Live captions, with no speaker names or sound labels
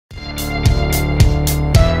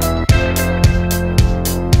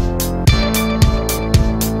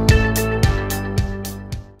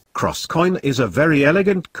Krosscoin is a very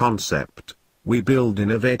elegant concept. We build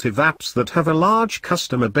innovative apps that have a large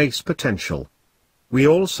customer base potential. We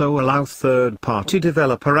also allow third-party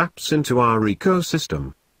developer apps into our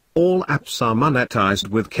ecosystem. All apps are monetized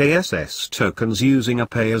with KSS tokens using a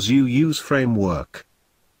pay-as-you-use framework.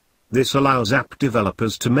 This allows app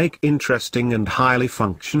developers to make interesting and highly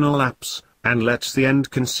functional apps, and lets the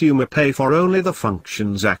end consumer pay for only the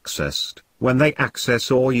functions accessed, when they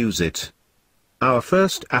access or use it. Our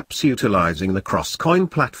first apps utilizing the Krosscoin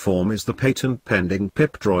platform is the patent-pending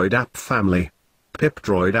Pipdroid app family.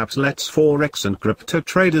 Pipdroid apps lets forex and crypto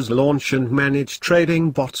traders launch and manage trading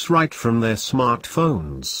bots right from their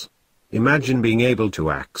smartphones. Imagine being able to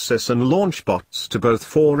access and launch bots to both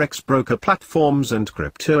forex broker platforms and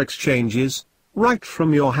crypto exchanges, right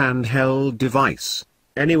from your handheld device,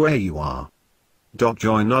 anywhere you are.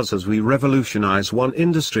 Join us as we revolutionize one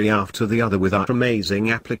industry after the other with our amazing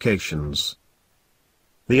applications.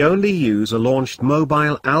 The only user-launched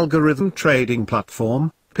mobile algorithm trading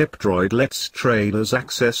platform, Pipdroid lets traders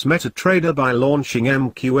access MetaTrader by launching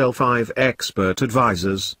MQL5 expert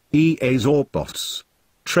advisors, EAs or bots.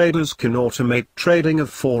 Traders can automate trading of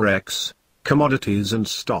forex, commodities and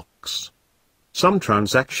stocks. Some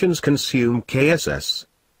transactions consume KSS.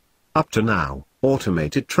 Up to now,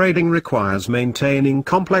 automated trading requires maintaining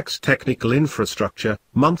complex technical infrastructure,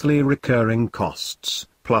 monthly recurring costs,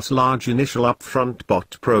 plus large initial upfront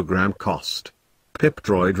bot program cost.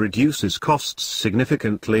 Pipdroid reduces costs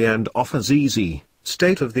significantly and offers easy,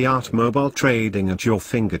 state-of-the-art mobile trading at your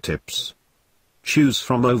fingertips. Choose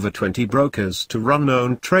from over 20 brokers to run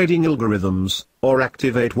own trading algorithms, or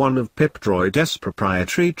activate one of Pipdroid's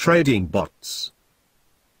proprietary trading bots.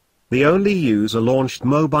 The only user-launched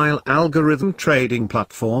mobile algorithm trading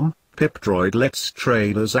platform, Pipdroid lets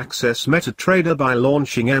traders access MetaTrader by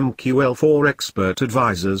launching MQL4 expert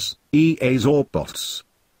advisors, EAs or bots.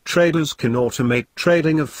 Traders can automate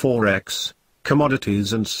trading of forex,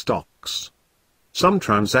 commodities and stocks. Some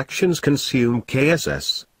transactions consume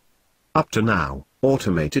KSS. Up to now,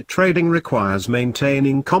 automated trading requires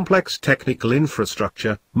maintaining complex technical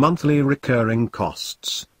infrastructure, monthly recurring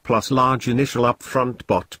costs, plus large initial upfront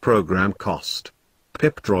bot program cost.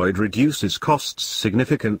 Pipdroid reduces costs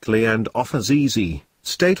significantly and offers easy,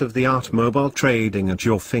 state-of-the-art mobile trading at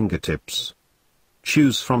your fingertips.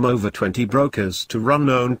 Choose from over 20 brokers to run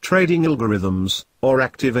own trading algorithms, or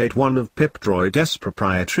activate one of Pipdroid's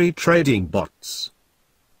proprietary trading bots.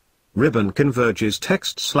 Ribbon converges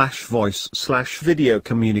text/voice/video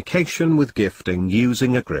communication with gifting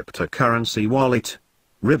using a cryptocurrency wallet.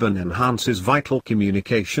 Ribbon enhances vital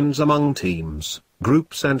communications among teams,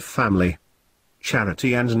 groups and family.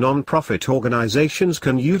 Charity and non-profit organizations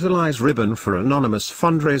can utilize Ribbon for anonymous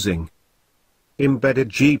fundraising. Embedded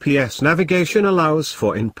GPS navigation allows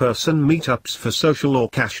for in-person meetups for social or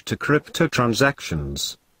cash-to-crypto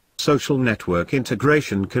transactions. Social network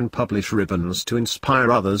integration can publish ribbons to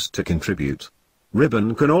inspire others to contribute.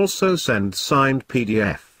 Ribbon can also send signed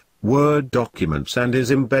PDF, Word documents and is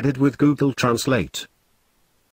embedded with Google Translate.